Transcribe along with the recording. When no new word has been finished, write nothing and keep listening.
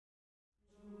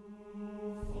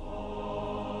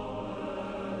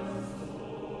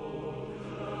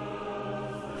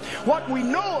What we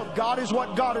know of God is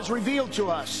what God has revealed to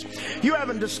us. You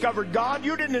haven't discovered God.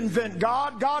 You didn't invent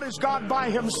God. God is God by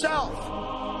Himself.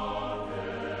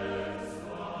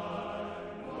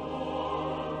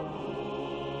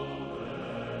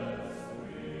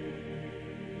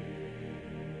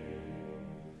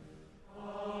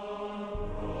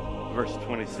 Verse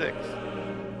 26.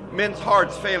 Men's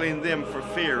hearts failing them for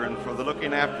fear and for the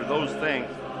looking after those things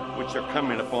which are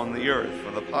coming upon the earth,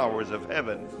 for the powers of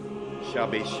heaven shall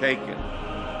be shaken.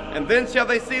 And then shall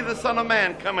they see the Son of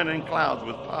Man coming in clouds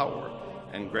with power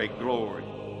and great glory.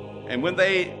 And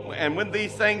when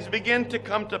these things begin to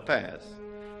come to pass,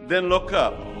 then look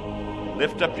up,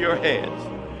 lift up your heads,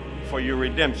 for your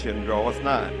redemption draweth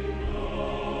nigh.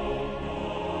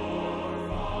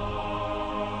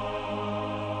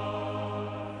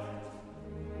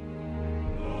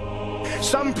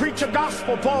 Some preach a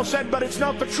gospel, Paul said, but it's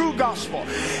not the true gospel.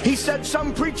 He said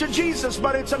some preach a Jesus,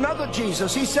 but it's another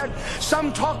Jesus. He said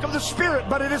some talk of the Spirit,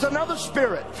 but it is another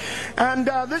Spirit. And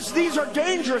these are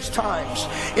dangerous times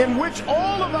in which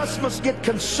all of us must get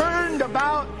concerned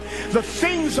about the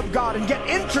things of God and get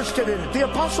interested in it. The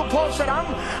Apostle Paul said,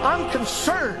 I'm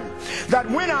concerned that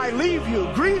when I leave you,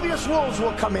 grievous wolves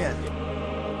will come in.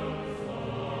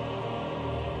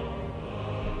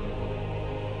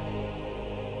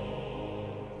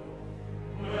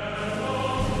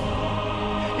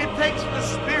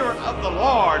 The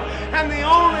Lord, and the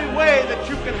only way that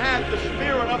you can have the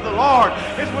Spirit of the Lord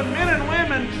is when men and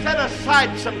women set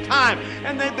aside some time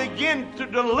and they begin to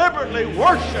deliberately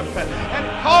worship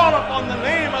and call upon the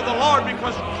name of the Lord,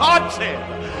 because God said,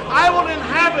 I will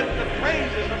inhabit the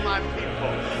praises of my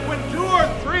people. When 2 or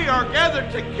 3 are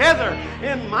gathered together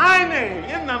in my name,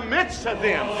 in the midst of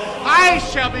them, I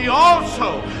shall be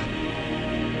also.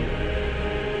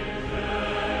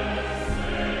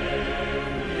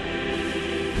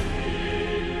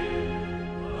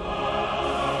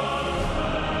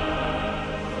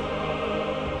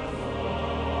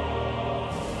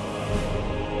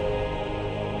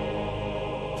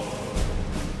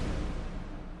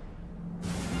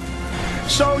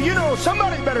 So,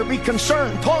 somebody better be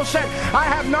concerned. Paul said, I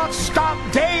have not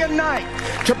stopped day and night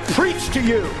to preach to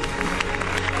you.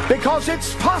 Because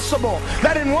it's possible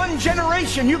that in one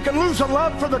generation you can lose a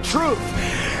love for the truth.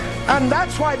 And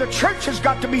that's why the church has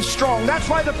got to be strong. That's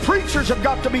why the preachers have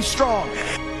got to be strong.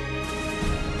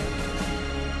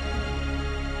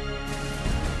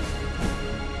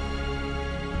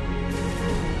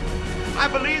 I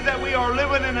believe that we are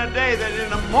living in a day that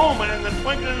in a moment, in the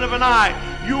twinkling of an eye,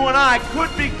 you and I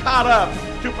could be caught up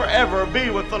to forever be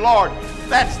with the Lord.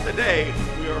 That's the day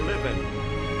we are living.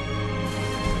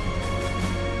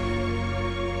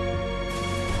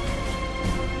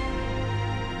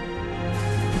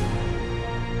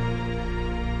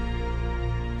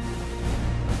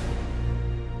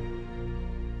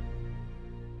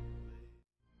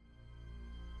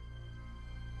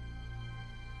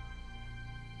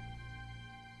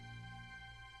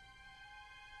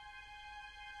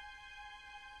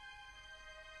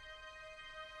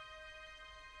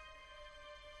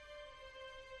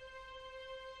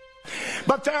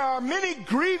 But there are many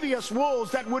grievous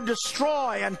wolves that would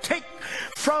destroy and take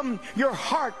from your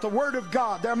heart the Word of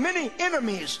God. There are many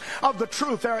enemies of the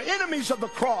truth. There are enemies of the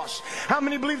cross. How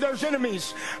many believe there's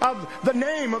enemies of the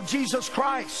name of Jesus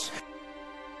Christ?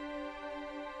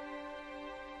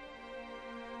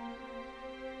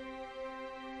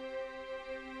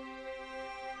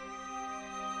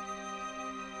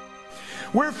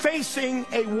 We're facing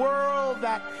a world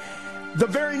that the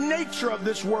very nature of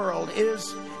this world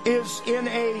is in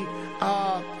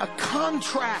a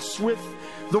contrast with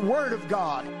the Word of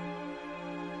God.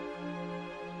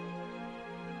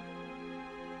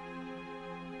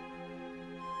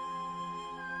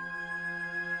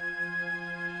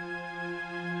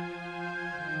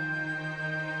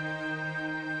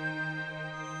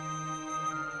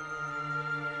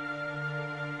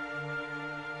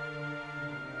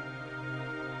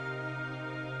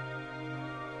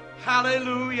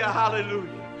 Hallelujah, hallelujah.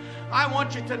 I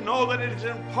want you to know that it is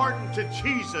important to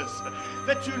Jesus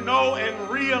that you know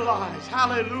and realize,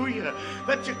 hallelujah,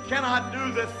 that you cannot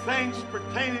do the things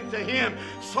pertaining to Him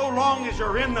so long as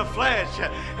you're in the flesh.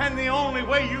 And the only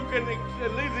way you can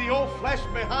leave the old flesh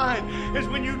behind is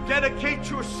when you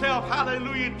dedicate yourself,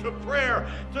 hallelujah, to prayer,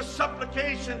 to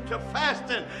supplication, to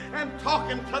fasting, and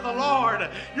talking to the Lord.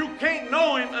 You can't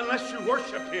know Him unless you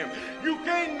worship Him. You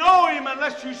can't know Him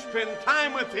unless you spend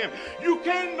time with Him. You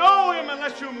can't know Him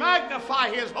unless you magnify magnify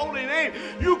His holy name.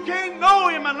 You can't know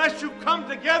Him unless you come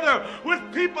together with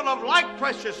people of like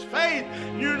precious faith.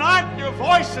 Unite your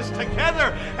voices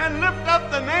together and lift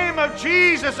up the name of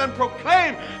Jesus and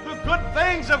proclaim the good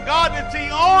things of God. It's the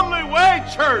only way,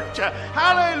 church.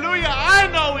 Hallelujah. I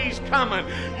know He's coming.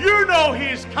 You know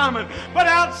He's coming. But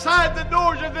outside the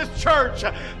doors of this church,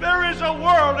 there is a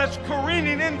world that's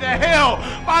careening into hell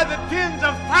by the tens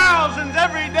of thousands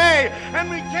every day. And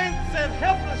we can't sit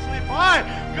helplessly by,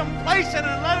 complacent,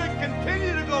 and let it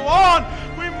continue to go on.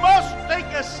 We must take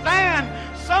a stand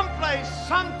someplace,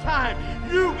 sometime.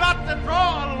 You got to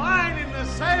draw a line in the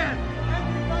sand, and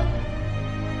you must